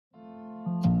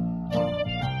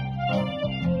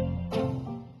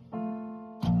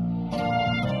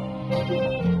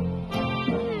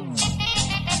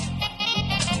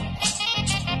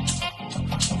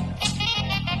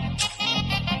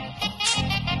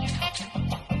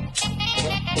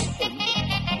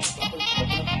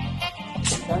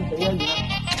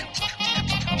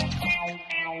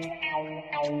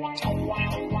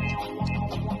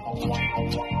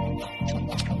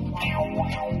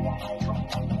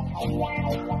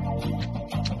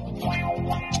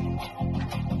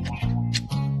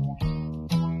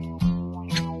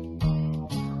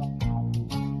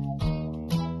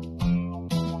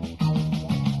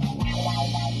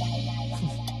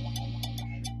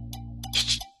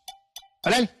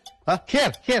Malali,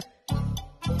 here.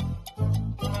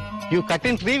 You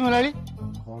cutting tree, Malali?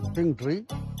 Cutting tree?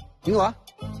 You are?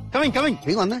 Coming.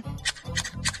 Hang on there.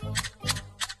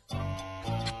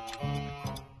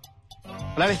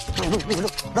 Malali.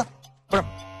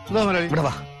 No, Malali.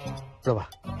 Brava.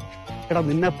 എടാ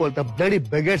നിന്നെ പോലത്തെ bloody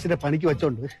ബെഗേഴ്സിന്റെ പണിക്ക്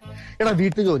വെച്ചോണ്ട് എടാ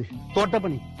വീട്ടു ജോലി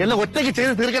തോട്ടപ്പണി എല്ലാം ഒറ്റയ്ക്ക്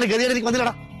ചെയ്ത് തീർക്കാൻ ഗതിയുടെ എനിക്ക്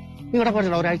വന്നില്ലടാ. നീ ഇവിടെ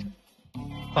പറഞ്ഞോ ഒരാഴ്ച.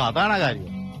 അപ്പൊ അതാണ് കാര്യം.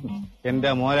 എന്റെ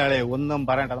മോലാളെ ഒന്നും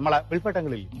പറയണ്ട. നമ്മളെ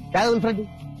വിൽപ്പെട്ടങ്ങളില്ലേ, വിൽഫ്രണ്ട്,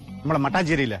 നമ്മളെ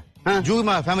മട്ടാഞ്ചേരിയില്ല ജൂമ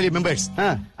ഫാമിലി മെമ്പേഴ്സ്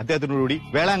അദ്ദേഹത്തിനോടുകൂടി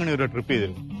വേളാങ്കണ്ണി ഒരു ട്രിപ്പ്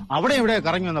ചെയ്തിരുന്നു. അവിടെ ഇവിടെ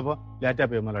കറങ്ങി വന്നപ്പോ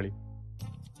ലാറ്റാപ്പ് ചെയ്യും മലയാളി.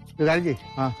 കാര്യം ചെയ്യ്,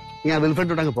 ഞാൻ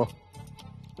വിൽഫ്രണ്ട് ഉണ്ടെങ്കിൽ പോ.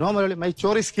 No Malayali, my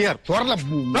ചോറീസ് here.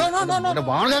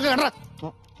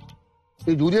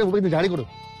 ഈ ജൂലിയെ മുമ്പിൽ നിന്ന് ചാടിക്കൊടു.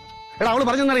 എടാ അവള്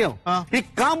പറഞ്ഞെന്നറിയോ, ഈ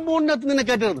കാമ്പൗണ്ടിനകത്ത് നിന്നെ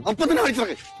കേട്ടിരുന്നു അപ്പൊ തന്നെ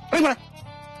അടിച്ചിറങ്ങി.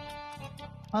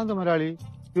 അതെന്താ മലയാളി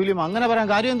ജൂലിയം അങ്ങനെ പറയാൻ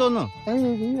കാര്യം തോന്നുന്നു?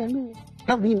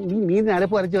 നീ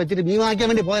അലപ്പ് അരച്ച് വെച്ചിട്ട് മീൻ വാങ്ങിക്കാൻ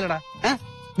വേണ്ടി പോയല്ലടാ.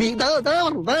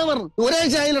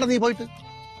 ഒരാഴ്ച ആയില്ലടാ നീ പോയിട്ട്.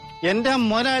 എന്റെ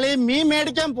മൊരാളി മീൻ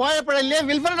മേടിക്കാൻ പോയപ്പോഴല്ലേ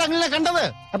വിൽഫ്രണ്ട് അങ്ങനെ കണ്ടത്.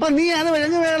 അപ്പൊ നീ അത്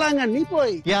വേളാങ്കണ്ണി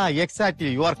പോയി. Exactly,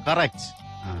 you are correct.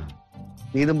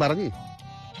 നീ ഇതും പറഞ്ഞ്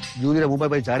ജൂലിയുടെ മുമ്പേ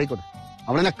പോയി ചാടിക്കൊടു.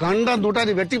 അവനെ കണ്ടാൻ തൂട്ടാൻ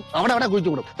വെട്ടി അവിടെ കുഴിച്ചു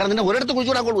കൊടുക്കും. കാരണം നിന്നെ ഒരിടത്ത്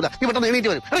കുഴിച്ചുകൂടാൻ കൊള്ളൂല. നീ പെട്ടെന്ന് എണീറ്റ്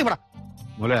വരും. അറിയപ്പെടാ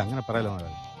മോലെ അങ്ങനെ പറയല്ലോ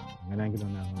മലയാളി. അങ്ങനെയെങ്കിലും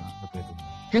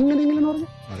എങ്ങനെയെങ്കിലും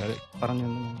പറഞ്ഞു.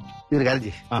 നീ ഒരു കാര്യം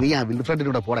ചെയ്യ്, നീ ആ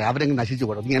വിൽഫ്രണ്ടിലൂടെ പോടെ. അവരെങ്കിലും നശിച്ചു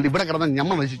പോടെ. നീ ഇവിടെ കിടന്ന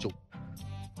ഞമ്മ നശിച്ചു.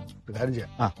 ഒരു കാര്യം ചെയ്യാം,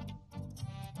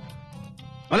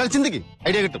 മലയാളി ചിന്തിക്ക്,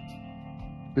 ഐഡിയ കിട്ടും.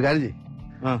 ഒരു കാര്യം ചെയ്യ്,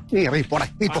 നീ ഇറങ്ങി പോടെ.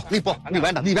 നീ പോ.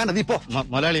 നീ പോ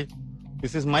Malayali.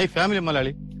 This is my family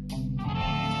Malayali.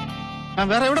 ഞാൻ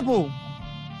വേറെ എവിടെ പോവും?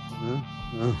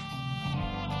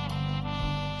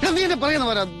 നീ എന്നെ പറയുന്ന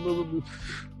പോലെ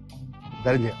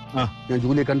കാര്യം ചെയ്യാം, ഞാൻ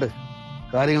ജൂലിയെ കണ്ട്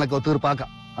കാര്യങ്ങളൊക്കെ ഒത്തീർപ്പാക്കാം.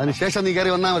 അതിനുശേഷം നീ കയറി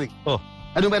വന്നാ മതി.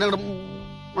 അതിനുമ്പ് എന്നെ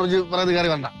പറയുന്നത് കയറി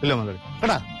വരണ്ട. ഇല്ല മലയാളി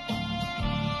കേട്ടാ.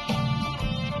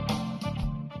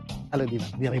 അല്ല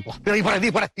നീ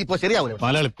പോ. ശരിയാവൂല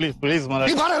Malayali. Please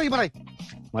Malayali.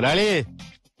 Malayali,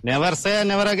 never say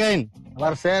never again.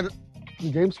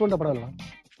 James bond പടമല്ല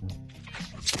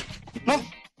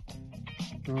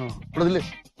ഇവിടെ.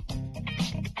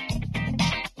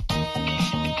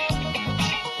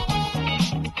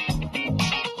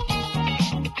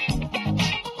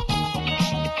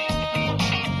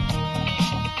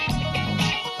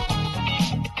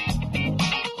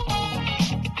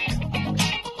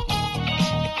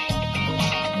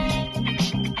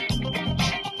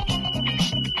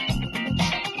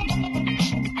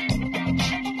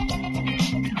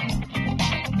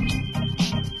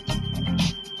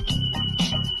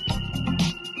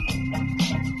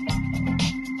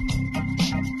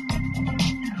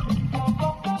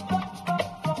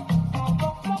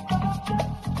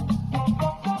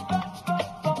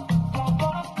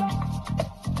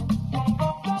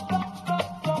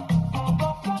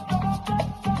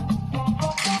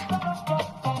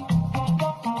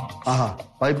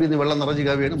 പൈപ്പിൽ നിന്ന് വെള്ളം നിറഞ്ഞു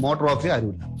കവിയാണ്. മോട്ടോർ ഓഫ് ചെയ്യാൻ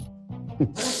ആരുമില്ല.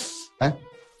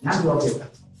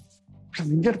 പക്ഷെ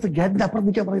നിന്റെ അടുത്ത് ഗേറ്റിന്റെ അപ്പുറം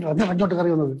നിൽക്കാൻ പറയില്ല. അതിനെ അങ്ങോട്ട് കറി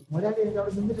വന്നത്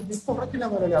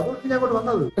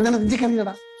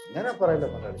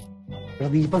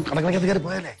നീ ഇപ്പം കടകളക്കകത്ത് കയറി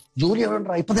പോയല്ലേ. ജോലി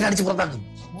അവിടെ ഇപ്പൊ തന്നെ അടിച്ച് പുറത്താക്കും.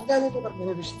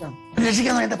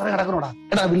 രക്ഷിക്കാൻ എന്റെ പറയാൻ കിടക്കണോടാ.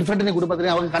 എടാ വിൽഫ്രണ്ടിന്റെ കുടുംബത്തിനെ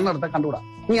അവർക്ക് കണ്ണെടുത്താൽ കണ്ടുകൂടാ.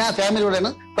 നീ ആ ഫാമിലിയോടെയാണ്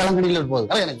വെള്ളംകണിയിലോട്ട് പോയത്.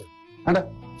 അറിയാനൊക്കെ വേണ്ട.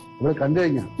 ഇവിടെ കണ്ടു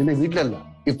കഴിഞ്ഞാൽ നിന്നെ വീട്ടിലല്ല,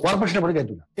 ഈ കോർപ്പറേഷനെ പണി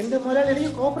കയറ്റില്ല. എന്റെ മോനെ എനിക്ക്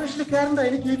കോർപ്പറേഷനിൽ കയറണ്ട,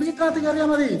 എനിക്ക് വീട്ടിനകത്ത് കയറിയാൽ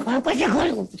മതി.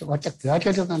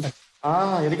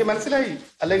 എനിക്ക് മനസ്സിലായി.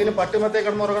 അല്ലെങ്കിലും പട്ടുമത്തെ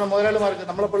കിടന്നുറങ്ങണ മുതലാളിമാർക്ക്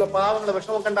നമ്മളെപ്പോലുള്ള പാവങ്ങളെ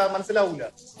വിഷമം കണ്ടാൽ മനസ്സിലാവൂല.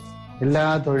 എല്ലാ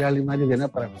തൊഴിലാളിമാരും ജന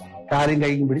പറയണം, കാര്യം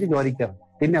കൈക്കും പിടിച്ച് ജോലിക്കണം.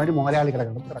 പിന്നെ അവര് മുതലാളി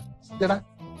കിടക്കണം.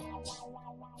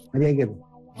 മര്യാദ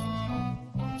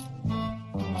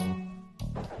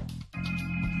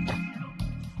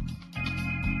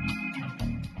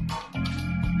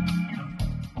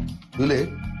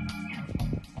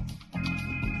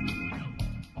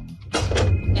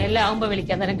എല്ലാം ആവുമ്പോ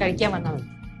വിളിക്കാൻ നേരം കഴിക്കാൻ വന്നാ മതി.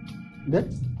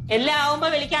 എല്ലാം ആവുമ്പോ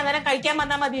വിളിക്കാൻ നേരം കഴിക്കാൻ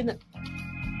വന്നാ മതി.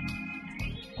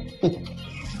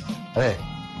 അതെ,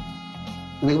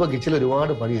 നിങ്ങൾക്കിപ്പോ കിച്ചണിൽ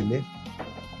ഒരുപാട് പണിയല്ലേ.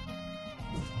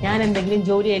 ഞാൻ എന്തെങ്കിലും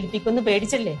ജോലി ഏൽപ്പിക്കൊന്ന്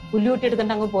പേടിച്ചല്ലേ പുല്ലുകുട്ടി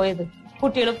എടുത്തിട്ട് അങ്ങ് പോയത്.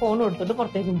 കുട്ടികൾ ഫോൺ കൊടുത്തിട്ട്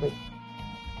പുറത്തേക്കും പോയി.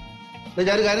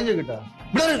 ഞാനൊരു കാര്യം ചോദിക്കട്ടാ,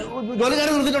 ഇവിടെ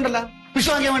ജോലിക്കാരെ നിർത്തിയിട്ടുണ്ടല്ലോ, ഫിഷ്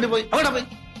വാങ്ങിക്കാൻ വേണ്ടി പോയി. അവിടെ പോയി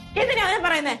എന്തിനാ അവനെ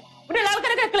പറയുന്നേ? ഇവിടെ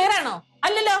ആൾക്കാരൊക്കെ ക്ലിയർ ആണോ?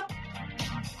 അല്ലല്ലോ.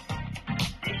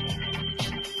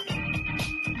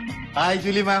 Hi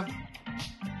Julie ma'am.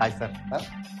 Hi sir.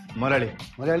 Murali.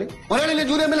 Murali Murali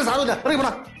Julie M L A സാറില്ല.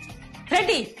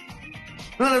 ഫ്രെഡി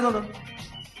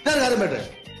ഞാൻ കാര്യം പറ്റേ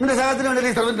നിന്റെ സഹായത്തിന് വേണ്ടി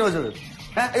നീ സർവന്റിനെ വെച്ചത്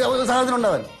സഹായത്തിന്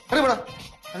ഉണ്ടാവാൻ അറിയപ്പെടാ.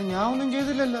 ഞാൻ ഒന്നും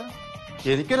ചെയ്തില്ലല്ലോ.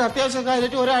 എനിക്കൊരു അത്യാവശ്യ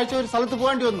കാര്യമായിട്ട് ഒരാഴ്ച ഒരു സ്ഥലത്ത്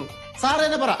പോകേണ്ടി വന്നു. സാറ്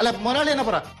തന്നെ പറ, അല്ല മൊരാളി തന്നെ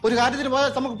പറ, ഒരു കാര്യത്തിന് പോയാൽ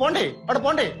നമുക്ക് പോണ്ടേ? അവിടെ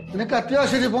പോണ്ടേ? നിനക്ക്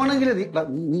അത്യാവശ്യം പോകണമെങ്കിൽ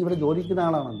നീ ഇവിടെ ജോലിക്കുന്ന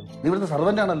ആളാണല്ലോ, നീ ഇവിടുത്തെ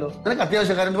സർവന്റ് ആണല്ലോ. നിനക്ക്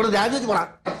അത്യാവശ്യ കാര്യം ഇവിടെ രാജ്യത്ത് പോടാ.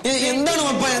 എന്താണ്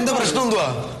പപ്പ, എന്താ പ്രശ്നം? എന്തുവാ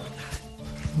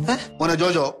മോനെ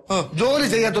ജോജോ, ജോലി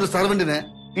ചെയ്യാത്തൊരു സർവന്റിന്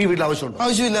ഈ വീട്ടിൽ ആവശ്യമുണ്ടോ?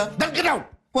 ആവശ്യമില്ല.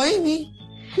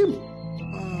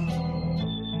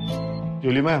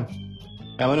 ജൂലി മാം,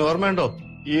 അവന് ഓർമ്മയുണ്ടോ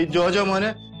ഈ ജോജോ മോനെ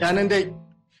ഞാൻ എന്റെ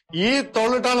ഈ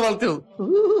തോളിട്ടാണ് വളർത്തിയത്.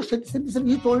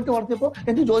 ഈ തോളിട്ട് വളർത്തിയപ്പോ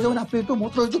എന്റെ ജോജോവിന് അപ്പിട്ടു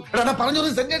മൂത്രം വെച്ചു. പറഞ്ഞു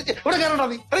സെന്റടിച്ച് ഇവിടെ കയറണ്ടാ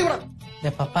നീ.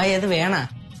 പപ്പായ അത് വേണ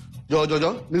ജോജോ,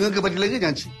 നിങ്ങൾക്ക് പറ്റില്ലെങ്കിൽ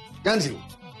ഞാൻ ചെയ്യും.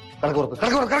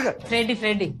 കടക്ക്.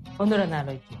 ഫ്രെഡി ഒന്നുകൂടെ ഒന്ന്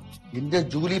ആലോചിക്കും. എന്റെ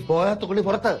ജൂലി പോയാത്ത കൊള്ളി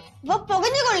പുറത്ത്,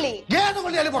 പുകഞ്ഞു കൊള്ളി ഏത്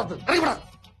കൊള്ളിയാലും പുറത്ത്.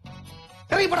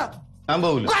 ഇറങ്ങിപ്പെടാ. ഞാൻ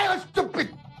പോകില്ല. I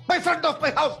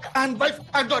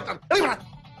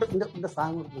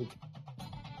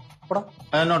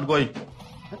am not going.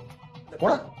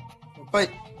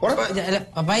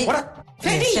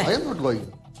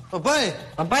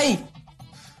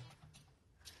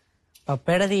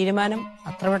 പപ്പയുടെ തീരുമാനം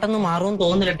അത്ര പെട്ടെന്ന് മാറുമെന്ന്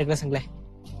തോന്നുന്നില്ല ഡഗ്ലസങ്ങളെ.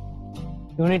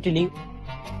 Unit leave.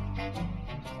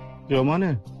 Yomane,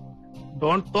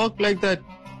 don't talk like that.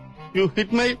 You hit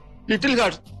my little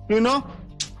heart, you know?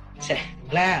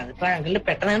 അതിപ്പോ അങ്കിളിന്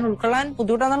പെട്ടെന്ന് ഉൾക്കൊള്ളാൻ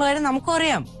ബുദ്ധിമുട്ടാന്നുള്ള കാര്യം നമുക്കും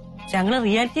അറിയാം. പക്ഷെ അങ്ങനെ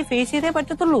റിയാലിറ്റി ഫേസ് ചെയ്തേ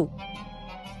പറ്റത്തുള്ളൂ.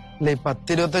 അല്ലെ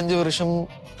 10-25 വർഷം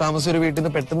താമസം ഒരു വീട്ടിൽ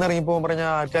നിന്ന് പെട്ടെന്ന് ഇറങ്ങി പോകാൻ പറഞ്ഞാൽ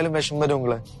ആർക്കാലും വിഷം വരും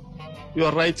ഉങ്ങളെ. You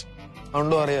are right.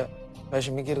 അതുകൊണ്ടും അറിയാം,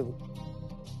 വിഷമിക്കരുത്.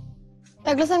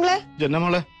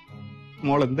 ജന്നമോളെ,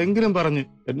 മോൾ എന്തെങ്കിലും പറഞ്ഞ്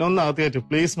എന്നെ ഒന്ന് അകത്തേറ്റ്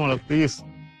പ്ലീസ് മോളെ, പ്ലീസ്.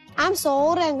 ഐ ആം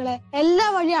സോറി അങ്ങളെ, എല്ലാ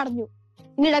വഴി അടഞ്ഞു.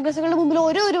 ഇനി ഡഗ്ലസുകളുടെ മുമ്പിൽ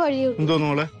ഒരു വഴിയേ ഉള്ളൂ. എന്തോന്നു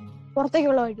മോളെ?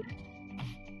 പുറത്തേക്കുള്ള വഴി.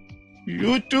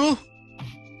 You too?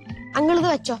 അങ്ങളിത്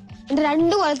വെച്ചോ, എന്റെ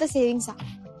 2 കൊല്ലത്തെ സേവിങ്സാ.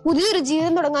 പുതിയൊരു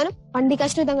ജീവിതം തുടങ്ങാനും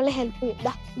വണ്ടിക്കാശിന് തങ്ങളെ ഹെൽപ്പ് ചെയ്യും.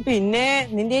 പിന്നെ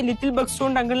നിന്റെ ലിറ്റിൽ ബക്സ്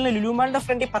കൊണ്ട് അങ്കിളിന് ലുലുമാളുടെ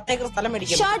ഫ്രണ്ടിൽ 10 ഏക്കർ സ്ഥലം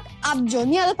മേടിക്കും. ഷട്ട് അപ്പ് ജോ,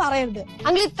 നീ അത് പറയരുത്.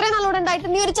 അങ്കിൾ ഇത്രയും നാളോടെ ഉണ്ടായിട്ട്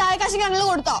നീ ഒരു ചായക്കാശിക്ക് അങ്ങള്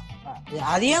കൊടുത്തോ?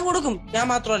 അത് ഞാൻ കൊടുക്കും. ഞാൻ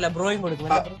മാത്രമല്ല ബ്രോയും കൊടുക്കും.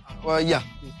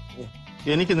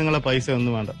 എനിക്ക് നിങ്ങളെ പൈസ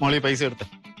ഒന്നും വേണ്ട. മോളി പൈസ എടുത്ത.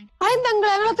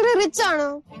 അത്ര റിച്ച് ആണോ?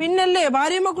 പിന്നല്ലേ,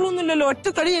 ഭാര്യയും മക്കളൊന്നും ഇല്ലല്ലോ, ഒറ്റ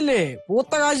തടിയല്ലേ,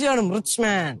 പൂത്ത കാശിയാണ് റിച്ച്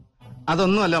മാൻ.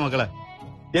 അതൊന്നും അല്ല മക്കളെ,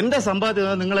 എന്റെ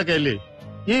സമ്പാദ്യം നിങ്ങളൊക്കെ അല്ലേ,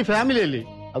 ഈ ഫാമിലി അല്ലേ.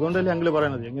 അതുകൊണ്ടല്ലേ അങ്കിള്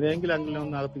പറയണത് എങ്ങനെയെങ്കിലും അങ്കിളിനെ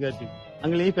ഒന്ന് അകത്ത് കയറ്റി.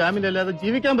 അങ്കിൾ ഈ ഫാമിലി അല്ലാതെ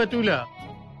ജീവിക്കാൻ പറ്റൂല.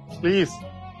 പ്ലീസ്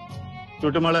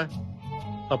ചുട്ടുമോളെ,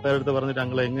 പപ്പയുടെ അടുത്ത് പറഞ്ഞിട്ട്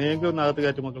അങ്കിളെ എങ്ങനെയെങ്കിലും ഒന്ന് അകത്ത്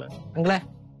കയറ്റി മക്കളെ. അങ്കിളെ,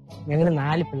 ഞങ്ങള്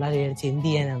 4 പിള്ളേരെ വിചാരിച്ച് എന്ത്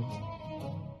ചെയ്യാനാണ്?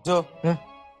 ജോ,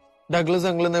 ഡഗ്ലസ്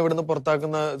അങ്കിളിനെ ഇവിടുന്ന്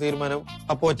പുറത്താക്കുന്ന തീരുമാനം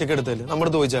അപ്പൊ ഒറ്റയ്ക്ക് എടുത്തല്ലേ,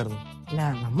 നമ്മുടെ ചോദിച്ചായിരുന്നു. അല്ല,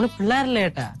 നമ്മള് പിള്ളേരല്ലേ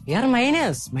ഏട്ടാ. You are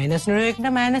minus. മൈനസിനോട്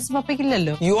ചോദിക്കേണ്ട Manas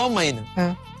പപ്പയ്ക്കില്ലല്ലോ. You are minor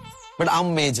but I am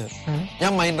major.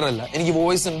 ഞാൻ മൈനർ അല്ല, എനിക്ക്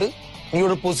വോയിസ് ഉണ്ട്,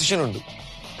 എനിക്കൊരു പൊസിഷൻ ഉണ്ട്.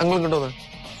 അങ്കിൾ കിട്ടോ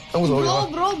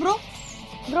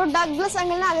ബ്രോ ഡഗ്ലസ്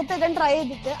അങ്കിളിനെ അകത്തേക്കാൻ ട്രൈ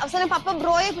ചെയ്തിട്ട് അവസാനം പപ്പ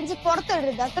ബ്രോയെ പിടിച്ച്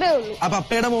പുറത്തെടുത്ത്, അത്രേ ഉള്ളൂ. ആ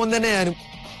പപ്പയുടെ മോൻ തന്നെ ഞാനും,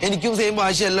 എനിക്കും സെയിം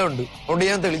ഭാഷയെല്ലാം ഉണ്ട്. അതുകൊണ്ട്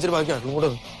ഞാൻ തെളിച്ചിട്ട് ബാക്കി ആട്ടും കൂടെ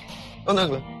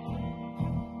ഒന്നാങ്ങള്.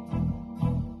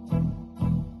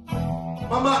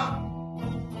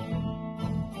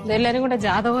 ഇതെല്ലാരും കൂടെ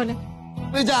ജാഥ പോലെ.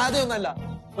 ജാഥയൊന്നല്ല,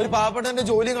 ഒരു പാവപ്പെട്ടവന്റെ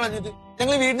ജോലി കളഞ്ഞിട്ട്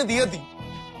ഞങ്ങൾ വീടിന് തീ കത്തി.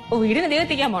 വീടിന് തീ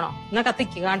കത്തിക്കാൻ പോണോ? എന്നാ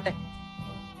കത്തിക്ക് കാണട്ടെ.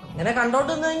 ഇങ്ങനെ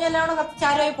കണ്ടോണ്ട് നിന്ന് കഴിഞ്ഞാലാണ്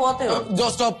കത്തിച്ചാരമായി പോത്തോ. ജോ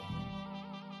സ്റ്റോപ്പ്.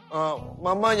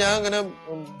 മമ്മ, ഞാൻ അങ്ങനെ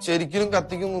ശരിക്കും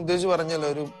കത്തിക്കും ഉദ്ദേശിച്ച് പറഞ്ഞല്ലോ,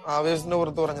 ഒരു ആവേശത്തിന്റെ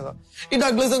പുറത്ത് പറഞ്ഞതാ. ഈ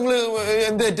ഡഗ്ലസ് അങ്കിള്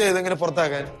എന്ത് തെറ്റായത് ഇങ്ങനെ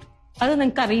പുറത്താക്കാൻ? അത്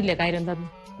നിങ്ങക്ക് അറിയില്ല കാര്യം എന്താന്ന്.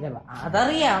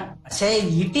 അതറിയാം, പക്ഷെ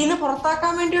വീട്ടിൽ നിന്ന്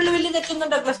പുറത്താക്കാൻ വേണ്ടിയുള്ള വലിയ തെറ്റൊന്നും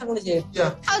ഡഗ്ലസ് അങ്കിള് ചെയ്യും.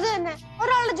 അത് തന്നെ,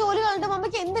 ഒരാളുടെ ജോലി കളഞ്ഞിട്ട്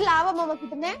മമ്മയ്ക്ക് എന്ത് ലാഭം മമ്മ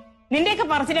കിട്ടുന്നേ? നിന്റെയൊക്കെ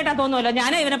പറച്ചിലേട്ടാ തോന്നുമല്ലോ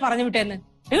ഞാനാ ഇവനെ പറഞ്ഞു വിട്ടേന്ന്.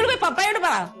 നിങ്ങൾ പോയി പപ്പയോട്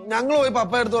പറ. ഞങ്ങൾ പോയി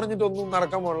പപ്പ എടുത്ത് പറഞ്ഞിട്ട് ഒന്നും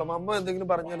നടക്കാൻ പോകണം. മമ്മ എന്തെങ്കിലും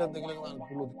പറഞ്ഞാലും എന്തെങ്കിലും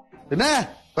നടക്കുള്ളൂ. പിന്നെ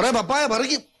കുറെ പപ്പായ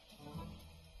പറിക്കും.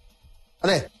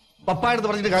 അതെ, പപ്പായ എടുത്ത്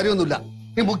പറഞ്ഞിട്ട് കാര്യമൊന്നുമില്ല.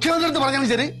 ഈ മുഖ്യമന്ത്രി അടുത്ത് പറഞ്ഞാലും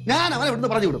ശരി, ഞാൻ അവനെ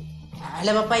ഇവിടുന്ന് പറഞ്ഞു വിടും. അല്ല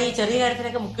പപ്പ, ഈ ചെറിയ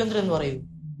കാര്യത്തിനൊക്കെ മുഖ്യമന്ത്രി എന്ന് പറയൂ.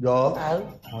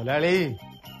 മുതലാളി,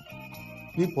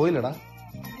 നീ പോയില്ലടാ,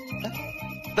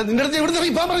 നിന്റെ അടുത്ത് ഇവിടുന്ന്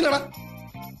ഇറങ്ങി പോകാൻ പറഞ്ഞില്ലടാ.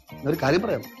 ഒരു കാര്യം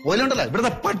പറയാം, പോയില്ലുണ്ടല്ലോ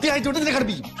ഇവിടുത്തെ പട്ടി അയച്ചു വിട്ട് നിന്നെ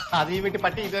കടുപ്പിക്കും. അത് ഈ വീട്ടിൽ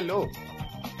പട്ടി ഇല്ലല്ലോ.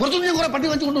 പുറത്തുനിന്ന് ഞാൻ കുറെ പട്ടി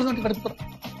വാങ്ങിച്ചു കൊണ്ടുവന്നിട്ട് കടുപ്പിക്കണം.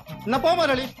 എന്നാ പോ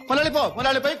മുതലാളി, പോ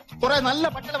മുതലാളി, പോയി കുറെ നല്ല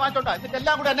പട്ടികളെ വാങ്ങിച്ചോണ്ടാ. എന്നിട്ട്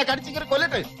എല്ലാം കൂടെ എന്നെ കടിച്ചു കയറി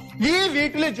കൊല്ലട്ടെ. ഈ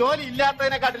വീട്ടില് ജോലി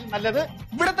ഇല്ലാത്തതിനെക്കാട്ടിൽ നല്ലത്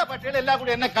ഇവിടുത്തെ പട്ടികൾ എല്ലാം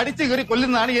കൂടി എന്നെ കടിച്ചു കയറി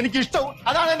കൊല്ലുന്നതാണ് എനിക്ക് ഇഷ്ടവും,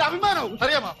 അതാണ് എന്റെ അഭിമാനവും.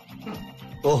 അറിയാമോ?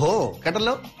 ഓഹോ,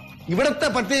 കേട്ടല്ലോ, ഇവിടത്തെ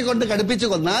പട്ടിയെ കൊണ്ട് കടുപ്പിച്ചു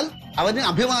കൊന്നാൽ അവന്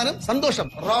അഭിമാനം, സന്തോഷം,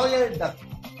 റോയൽ ഡക്ക്.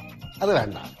 അത്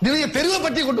വേണ്ട, നിന്നെ തെരുവ്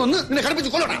പട്ടിയെ കൊണ്ടുവന്ന് നിന്നെ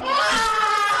കടുപ്പിച്ച് കൊല്ലണം.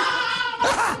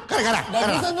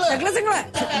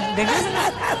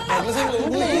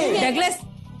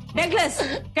 ഡഗ്ലസ്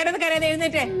കിടന്ന് കരയാതെ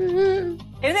എഴുന്നേറ്റേ,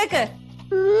 എഴുന്നേക്ക്.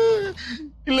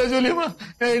 ഇല്ല ജൂലിയമ്മ,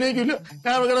 ഞാൻ എണീക്കില്ല.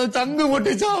 ഞാൻ കിടന്ന് ചങ്ക്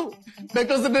പൊട്ടിച്ചാവും.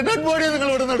 ഡഗ്ലസിന്റെ ഡെഡ് ബോഡിയെ നിങ്ങൾ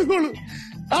ഇവിടെ നടക്കുള്ളൂ.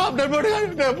 ആ ഡെഡ് ബോഡി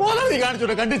മോലാളി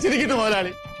കാണിച്ചോട്ടെ, കണ്ടിച്ചിരിക്കട്ടെ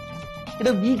മോലാളി.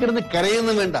 ഇവിടെ നീ കിടന്ന്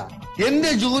കരയൊന്നും വേണ്ട.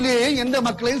 എന്റെ ജൂലിയെയും എന്റെ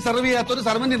മക്കളെയും സെർവ് ചെയ്യാത്തൊരു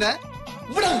സർവന്റിനെ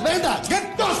ഇവിടെ വേണ്ട.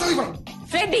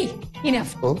 Freddy,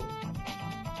 enough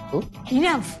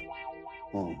enough.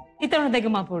 ഇത്തവണത്തേക്ക്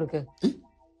മാപ്പ് കൊടുക്ക്,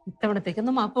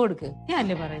 ഇത്തവണത്തേക്കൊന്ന് മാപ്പ് കൊടുക്ക്.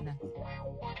 ഞാനല്ലേ പറയുന്നത്,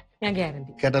 ഞാൻ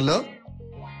ഗ്യാരണ്ടി. കേട്ടല്ലോ,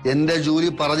 എന്റെ ജൂലി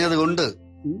പറഞ്ഞത് കൊണ്ട്.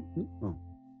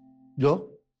 ജോ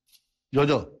ജോ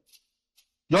ജോ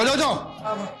ജോ ജോ ജോ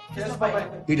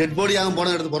ഈ ഡെഡ് ബോഡി ആകാൻ പോണ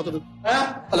എടുത്ത് പുറത്തെടുത്ത്,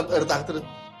 അല്ല എടുത്ത് അകത്തെടുത്ത്.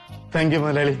 Thank you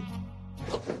Malayali.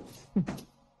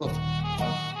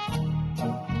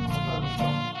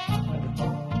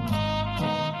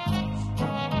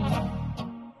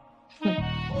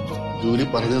 ജൂലി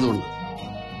പറഞ്ഞതുകൊണ്ട്.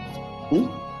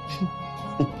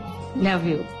 Love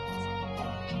you.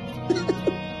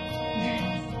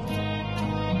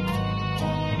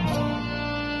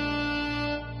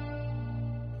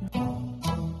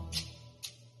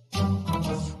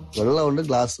 വെള്ളമുണ്ട്,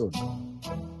 ഗ്ലാസ്സും ഉണ്ട്.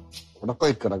 ഇവിടെ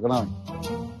പോയി കിടക്കണം.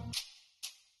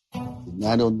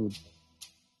 ഞാനൊന്നും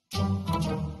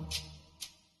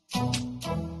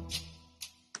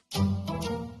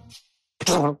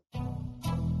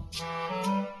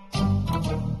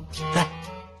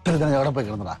എവിടെ പോയി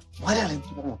കിടന്നടാ?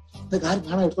 കാര്യം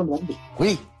കാണാൻ എടുത്തോണ്ട് വണ്ടി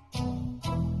പോയി.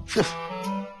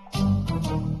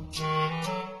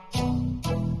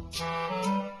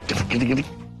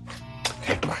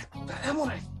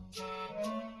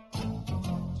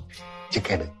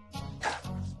 ചിക്കൻ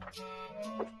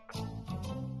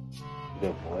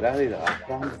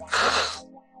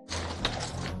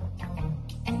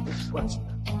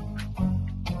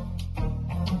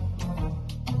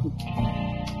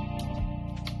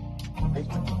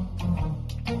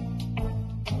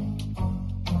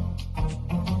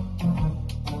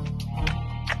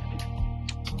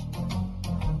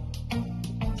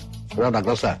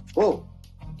ഡഗ്ലസാ. ഓ,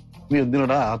 നീ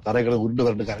എന്തിനാടാ ആ തറകളെ ഉരുണ്ട്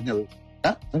വരണ്ട് കരഞ്ഞത്?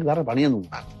 നിനക്ക് വേറെ പണിയൊന്നും.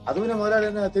 അത് പിന്നെ മുതലാളി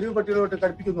എന്നെ തെരുവ് പട്ടികളോട്ട്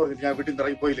കടുപ്പിക്കുന്നു പറഞ്ഞിട്ട് ഞാൻ വീട്ടിൽ നിന്ന്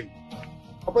ഇറങ്ങി പോയില്ലെങ്കിൽ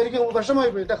അപ്പൊ എനിക്ക് വിഷമായി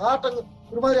പോയി. എന്റെ ഹാർട്ട് അങ്ങ്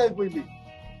ഒരുമാതിരി പോയില്ലേ.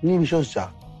 നീ വിശ്വസിച്ചാ?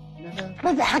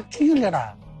 ആക്ടിംഗില്ലടാ.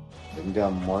 എന്റെ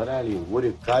മുതലാളി ഒരു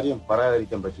കാര്യം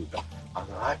പറയാതിരിക്കാൻ പറ്റില്ല.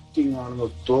 അത് ആക്ടിങ് ആണെന്ന്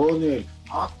തോന്നി.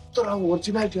 അത്ര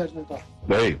ഒറിജിനാലിറ്റി ആയിരുന്നു കേട്ടോ.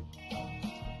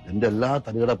 എന്റെ എല്ലാ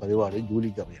തനിയുടെ പരിപാടിയും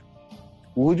ജോലിക്ക് അറിയാം.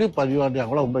 ഒരു പരിപാടി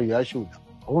അവളെ മുമ്പ് യാശുമില്ല.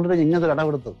 അതുകൊണ്ട് ഇങ്ങനത്തെ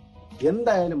കടമെടുത്തത്.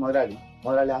 എന്തായാലും മുതലാളി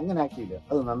അങ്ങനെ ആക്കിയില്ല.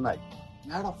 അത് നന്നായി.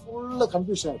 ഞാൻ ഫുള്ള്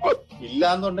കൺഫ്യൂഷൻ ആയി.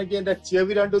 ഇല്ലാന്നുണ്ടെങ്കിൽ എന്റെ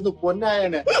ചെവി രണ്ടൊന്ന്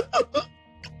പൊന്നായനെ.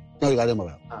 ഒരു കാര്യം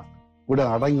പറയാം, ഇവിടെ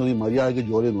അടങ്ങി നീ മര്യാദയ്ക്ക്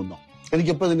ജോലി നിന്നോ.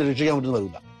 എനിക്കിപ്പോ നിന്നെ രക്ഷിക്കാൻ പറ്റുന്ന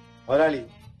വരില്ല.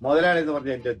 മുതലാളി എന്ന്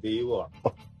പറഞ്ഞ എന്റെ ദൈവമാണ്.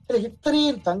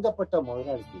 ഇത്രയും തങ്കപ്പെട്ട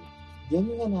മുതലാളിക്ക്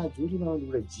എങ്ങനെ ആ ജൂലിമാവിന്റെ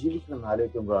കൂടെ ജീവിക്കണം എന്ന്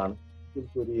ആലോചിക്കുമ്പോഴാണ്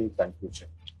എനിക്കൊരു കൺഫ്യൂഷൻ.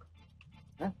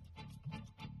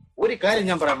 ഒരു കാര്യം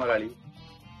ഞാൻ പറയാം മുതലാളി,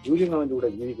 ജൂലിമാവിന്റെ കൂടെ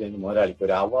ജീവിക്കാൻ മുതലാളിക്ക്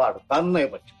ഒരു അവാർഡ് തന്നേ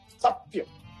പറ്റും. സത്യം.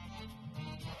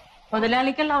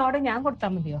 മുതലാളിക്കുള്ള അവാർഡ് ഞാൻ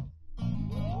കൊടുത്താൽ മതിയോ?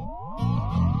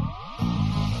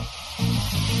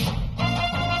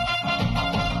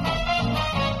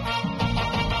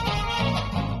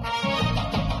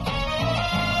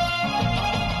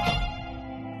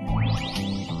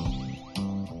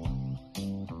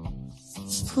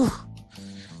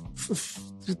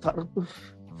 തണുപ്പ്.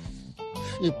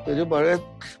 ഇപ്പൊരു മഴ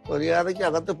മര്യാദയ്ക്ക്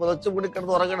അകത്ത് പുതച്ചു കൂടി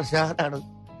കിടന്ന് ഉറങ്ങണ ഷാനാണ്.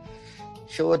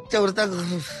 ഒറ്റ വൃത്ത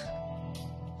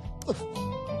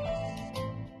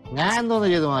ഞാൻ എന്തോന്ന്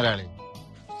ചെയ്തു മുതലാളി?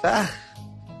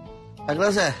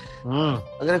 ഡഗ്ലസേ,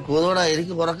 അങ്ങനെ കൂതോടാ.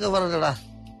 എനിക്ക് ഉറക്കം പറഞ്ഞടാ.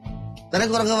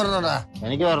 നിനക്ക് ഉറക്കം പറഞ്ഞോടാ?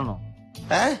 എനിക്ക് പറഞ്ഞു.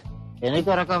 എനിക്ക്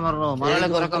ഉറക്കം പറഞ്ഞു.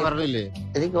 മുതലാളിക്ക് ഉറക്കം പറഞ്ഞില്ലേ?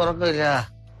 എനിക്ക് ഉറക്കമില്ല.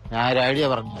 ഞാൻ ഒരു ഐഡിയ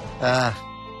പറഞ്ഞു.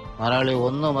 മുതലാളി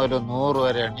 1 മുതൽ 100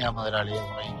 വരെ എണ്ണിയാ മുതലാളി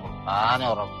താനെ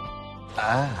ഉറങ്ങും.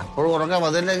 അപ്പോഴും ഉറങ്ങാൻ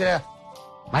മതില്ലെങ്കിലാ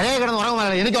മഴയെ കിടന്ന് ഉറങ്ങും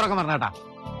മുതലാളി. എനിക്ക് ഉറക്കം പറഞ്ഞേട്ടാ.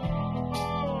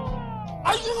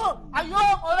 അയ്യോ അയ്യോ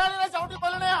മുതലാളിനെ ചവിട്ടി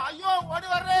കൊല്ലണേ. അയ്യോ ഓടി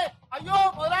വരണേ. അയ്യോ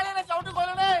മുതലാളിനെ ചവിട്ടി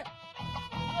കൊല്ലണേ.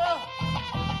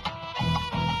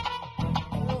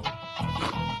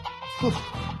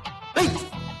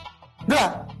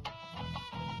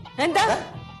 എന്താ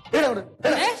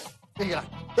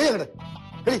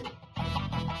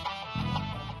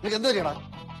എന്താ ചെയ്യടാ?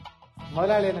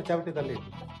 മുതലാളി എന്നെ ചവിട്ടി തള്ളി.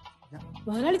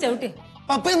 മുതലാളി ചവിട്ടി?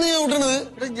 പപ്പ എന്ന് ഞാൻ വിട്ടണത്.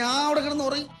 ഞാൻ അവിടെ കിടന്ന്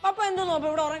ഉറങ്ങി. പപ്പ എന്തോ നോപ്പ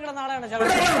ഇവിടെ ഉറങ്ങി കിടന്ന ആളാണ്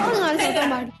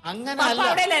അങ്ങനെ പപ്പ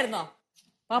അവിടെ അല്ലായിരുന്നോ?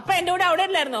 പപ്പ എന്റെ കൂടെ അവിടെ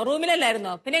അല്ലായിരുന്നോ?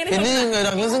 റൂമിലല്ലായിരുന്നോ? പിന്നെ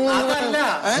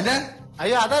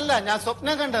അയ്യോ അതല്ല, ഞാൻ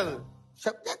സ്വപ്നം കണ്ടത്.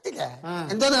 സ്വപ്നത്തില്ല.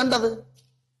 എന്താ കണ്ടത്?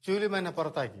 ജൂലിമാനെ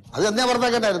പുറത്താക്കി. അത് എന്നാ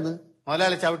പുറത്താക്കണ്ടായിരുന്നു?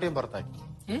 മുതലാളി ചവിട്ടിയും പുറത്താക്കി.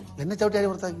 എന്നെ ചവിട്ടിയാൽ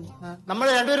പുറത്താക്കി? നമ്മൾ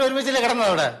രണ്ടുപേരും ഒരുമിച്ചല്ലേ കിടന്നത്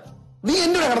അവിടെ. നീ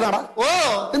എന്നോട് കിടന്നാടാ? ഓ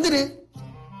എന്തിന്?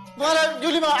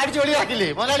 ജൂലി അടിച്ചു വെളിയാക്കില്ലേ?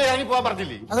 മുതലാളി ഇറങ്ങി പോകാൻ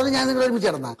പറഞ്ഞില്ലേ? അതുകൊണ്ട് ഞാൻ നിങ്ങൾ ഒരുമിച്ച്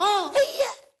കിടന്നാ?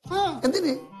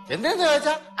 എന്തിന്? എന്തെന്ന്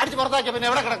ചോദിച്ചാ അടിച്ച് പുറത്താക്കിയ പിന്നെ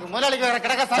എവിടെ കിടക്കും? മുതലാളിക്ക് വേറെ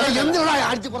കിടക്കാൻ സ്ഥലം. എന്തിനാ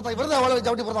അടിച്ച് പുറത്താക്കി? വെറുതെ അവളെ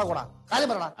ചവിട്ടി പുറത്താക്കൂടാ? കാര്യം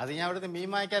പറയടാ. അത് ഞാൻ അവിടുത്തെ മീൻ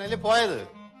വാങ്ങിക്കാനല്ലേ പോയത്.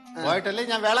 പോയിട്ടല്ലേ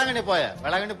ഞാൻ വേളാങ്കണ്ണി പോയ.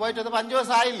 വേളാങ്കണ്ണി പോയിട്ട് 5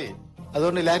 ദിവസം ആയില്ലേ.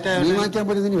 അതുകൊണ്ട് ലേറ്റ് മീൻ വാങ്ങിക്കാൻ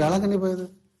പോയത് നീ വേളാങ്കണ്ണി പോയത്?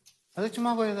 അത്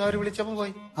ചുമ്മാ പോയത്. അവര് വിളിച്ചപ്പോ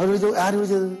പോയി. അവർ വിളിച്ചു? ആര്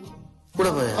വിളിച്ചത്?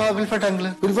 കൂടെ പോയ? വിൽഫട്ട്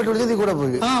അങ്കിള്. വിൽഫട്ട് വിളിച്ചത് നീ കൂടെ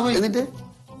പോയി? എന്നിട്ട്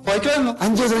പോയിട്ട് വന്നു.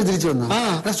 5 ദിവസം തിരിച്ചു വന്നു.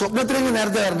 സ്വപ്നത്തിലേക്ക്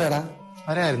നേരത്തെ വരണ്ടേടാ?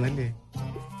 വരായിരുന്നല്ലേ?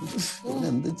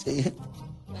 എന്ത് ചെയ്യാൻ?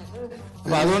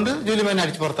 അപ്പൊ അതുകൊണ്ട് ജൂലി എന്നെ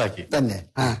അടിച്ച് പുറത്താക്കി. തന്നെ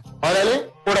മുതലാളി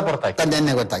കൂടെ പുറത്താക്കി. തന്നെ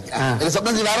എന്നെ പുറത്താക്കി.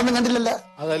 സ്വപ്നത്തിൽ വേറെ ഒന്നും കണ്ടില്ലല്ലോ.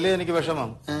 അതല്ലേ എനിക്ക് വിഷമം.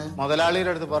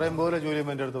 മുതലാളിയുടെ അടുത്ത് പറയും പോലെ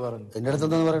ജൂലിയമ്മന്റെ അടുത്ത് പറഞ്ഞു. എന്റെ അടുത്ത്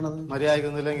എന്താ പറയണത്?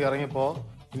 മര്യാദക്കൊന്നുമില്ലെങ്കിൽ ഇറങ്ങിപ്പോ,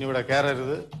 ഇനി ഇവിടെ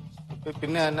കയറരുത്.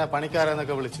 പിന്നെ എന്നെ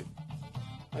പണിക്കാരെന്നൊക്കെ വിളിച്ച്.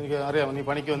 എനിക്ക് അറിയാം നീ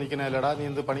പണിക്ക് വന്നിക്കണല്ലേടാ, നീ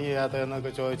എന്ത് പണി ചെയ്യാത്ത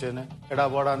എന്നൊക്കെ ചോദിച്ചതിന് എടാ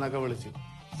പോടാ എന്നൊക്കെ വിളിച്ച്.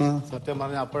 സത്യം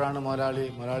പറഞ്ഞ അപ്പോഴാണ്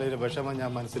മുതലാളിയുടെ വിഷമം ഞാൻ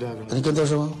മനസ്സിലാക്കുന്നത്.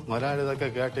 മുതലാളി ഇതൊക്കെ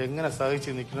കേട്ട് എങ്ങനെ സഹിച്ച്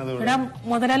നിൽക്കുന്നത്.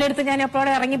 മുതലാളി അടുത്ത് ഞാൻ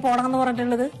എപ്പോഴാണ് ഇറങ്ങി പോണെന്ന്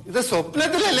പറഞ്ഞിട്ടുള്ളത്? ഇത്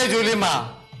സ്വപ്നത്തിലല്ലേ ജൂലിയമ്മ?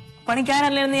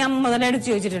 പണിക്കാരല്ലേ ഞാൻ മുതലാളി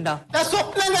ചോദിച്ചിട്ടുണ്ടോ?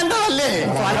 സ്വപ്നം കണ്ടതല്ലേ?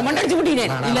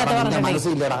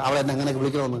 മനസ്സില്ലടാ അവളെ എന്നെ എങ്ങനെ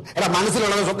വിളിക്കണമെന്ന്. എടാ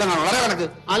മനസ്സിലുള്ളത് സ്വപ്നം കാണും. വളരെ കണക്ക്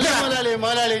അല്ല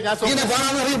മുതലാളി ഞാൻ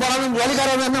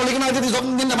ജോലിക്കാരെന്ന് എന്നെ വിളിക്കണ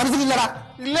നിന്റെ മനസ്സിലില്ലടാ.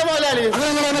 ഇല്ല മുതലാളി.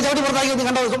 എന്നെ ചവിട്ടി പുറത്താക്കി നീ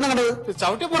കണ്ടത്? സ്വപ്നം കണ്ടത്?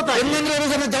 ചവിട്ടി പുറത്താക്കി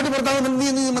ചവിട്ടി പുറത്താക്കി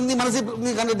നീ മനസ്സിൽ നീ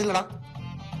കണ്ടിട്ടില്ലടാ.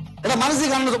 എടാ മനസ്സിൽ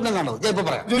കാണുന്ന സ്വപ്നം കണ്ടത് ഞാൻ ഇപ്പൊ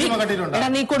പറയാം. ജൂലിയമ്മ കണ്ടിട്ടുണ്ടോ?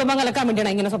 നീ കുടുംബം കലക്കാൻ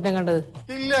വേണ്ടിയാണ് ഇങ്ങനെ സ്വപ്നം കണ്ടത്?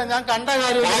 ഇല്ല ഞാൻ കണ്ട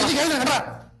കാര്യം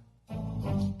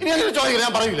ഇനി അങ്ങനെ ചോദിക്കില്ല,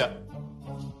 ഞാൻ പറയൂല.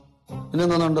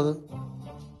 പിന്നെന്താണ്ടത്?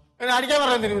 അടിക്കാൻ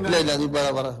പറയാൻ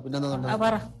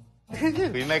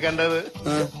പിന്നെ കണ്ടത്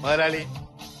മുതലാളി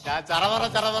ഞാൻ ചറവറ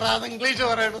ഇംഗ്ലീഷ്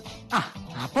പറയണു.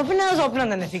 അപ്പൊ പിന്നെ സ്വപ്നം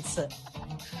തന്നെ ഫിക്സ്.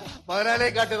 മുതലാളിയെ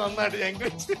കാട്ടി നന്നായിട്ട് ഞാൻ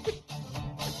ഇംഗ്ലീഷ്.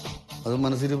 അത്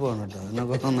മനസ്സിരിപ്പാണ് കേട്ടോ.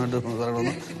 എന്നൊക്കെ നന്നായിട്ട്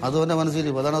പറയണമെന്ന് അത് എന്റെ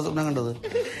മനസ്സിരിപ്പ്. അതാണ് സ്വപ്നം കണ്ടത്.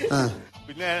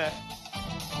 പിന്നെ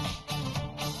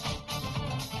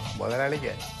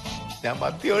മുതലാളിക്ക് ഞാൻ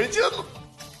മത്തി ഒഴിച്ചു തന്നു.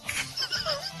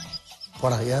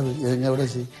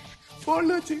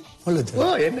 ഫോണിൽ വെച്ച്. ഓ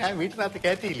എന്നെ വീട്ടിനകത്ത്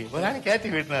കയറ്റിയില്ലേ? മുതലാളി കയറ്റി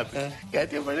വീട്ടിനകത്ത്.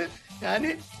 കയറ്റിയപ്പോഴ് ഞാന്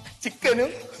ചിക്കനും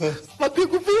മത്തി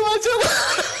കുപ്പിയും വാങ്ങിച്ചത്.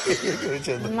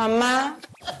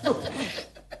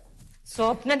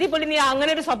 സ്വപ്നത്തിൽ പോലും നീ അങ്ങനെ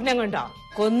ഒരു സ്വപ്നം കണ്ടോ?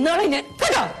 കൊന്നോളെ ഞാൻ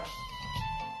കേട്ടോ.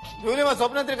 ജൂലിയമ്മ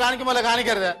സ്വപ്നത്തിൽ കാണിക്കുമ്പോൾ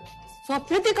കാണിക്കരുത്.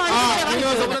 സ്വപ്നത്തിൽ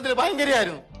സ്വപ്നത്തിൽ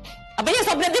ഭയങ്കരമായിരുന്നു. അപ്പൊ ഞാൻ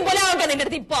സ്വപ്നത്തിൽ പോലെ ആവട്ടെ നിന്റെ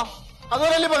അടുത്ത് ഇപ്പൊ?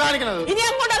 അതുപോലല്ലേ ഇപ്പൊ കാണിക്കണത്? ഇനി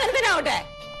അങ്ങോട്ട് അങ്ങനത്തെ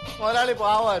മുതലാളി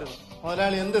പാവായിരുന്നു.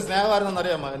 മുതലാളി എന്ത് സ്നേഹമായിരുന്നു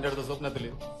അറിയാമോ എന്റെ അടുത്ത് സ്വപ്നത്തില്.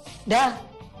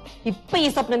 ഇപ്പൊ ഈ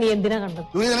സ്വപ്നം നീ എന്തിനാ കണ്ടത്?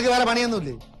 നിനക്ക് വേറെ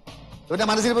പണിയൊന്നുമില്ലേ? ഇവന്റെ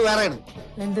മനസ്സിരിപ്പ് വേറെയാണ്.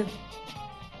 എന്ത്?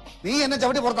 നീ എന്നെ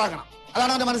ചവിട്ടി പുറത്താക്കണം.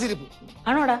 അതാണ് അവന്റെ മനസ്സിരിപ്പ്.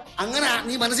 ആണോടാ? അങ്ങനെ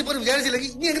നീ മനസ്സിൽ പോലും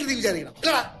വിചാരിച്ചില്ലെങ്കിൽ നീ എങ്ങനെ നീ വിചാരിക്കണം?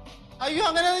 അയ്യോ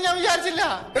അങ്ങനെയൊന്നും ഞാൻ വിചാരിച്ചില്ല.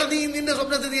 എടാ നീ നിന്റെ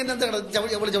സ്വപ്നത്തിൽ നീ എന്നെ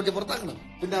ചവിട്ടി പുറത്താക്കണം.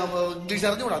 പിന്നെ ഇംഗ്ലീഷ്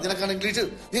അറിഞ്ഞൂടാ? നിനക്കാണ് ഇംഗ്ലീഷ്.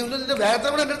 നീ നിന്റെ വേഗത്തെ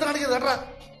കൂടെ എന്റെ അടുത്ത് കാണിക്കുന്നത് കേട്ടാ.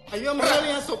 അയ്യോ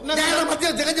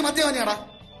തികഞ്ഞ മദ്യവനെയാടാ.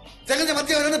 തികഞ്ഞ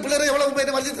മദ്യവനാണ് പിള്ളേരെ എവിടെ മുമ്പ്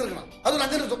എന്നെ വലിച്ചു തീർക്കണം. അതുകൊണ്ട്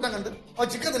അങ്ങനെ ഒരു സ്വപ്നം കണ്ട് അവ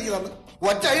ചിക്കൻ തിരികെ തന്ന്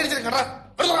ഒറ്റ അടിച്ചിട്ട് കേട്ടാ.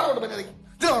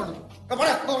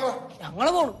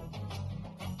 ഞങ്ങള് പോണു.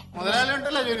 മുതലാളി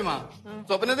ഉണ്ടല്ലോ ജോലിമാ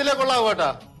സ്വപ്നത്തിലേക്കുള്ളാവും കേട്ടാ.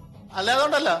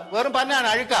 അല്ലാതുകൊണ്ടല്ല, വെറും പന്നാണ്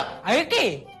അഴുക്ക. അഴുക്കേ?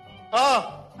 ഓ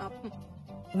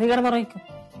നീ കിടന്നുറങ്ങിക്കും.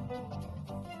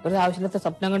 ഒരു ആവശ്യമില്ലാത്ത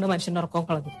സ്വപ്നം കണ്ട് മനുഷ്യന്റെ ഉറക്കം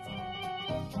കളഞ്ഞു.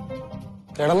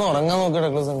 കിടന്നു ഉറങ്ങാൻ നോക്കിയ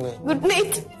ഡഗ്ലസ്. Good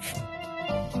night.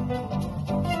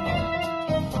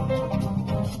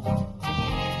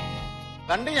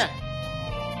 കണ്ടു ഞാൻ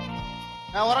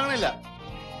ഉറങ്ങണില്ല.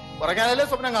 ഉറങ്ങാനല്ലേ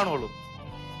സ്വപ്നം കാണുള്ളൂ.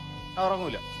 ഞാൻ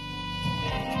ഉറങ്ങൂല.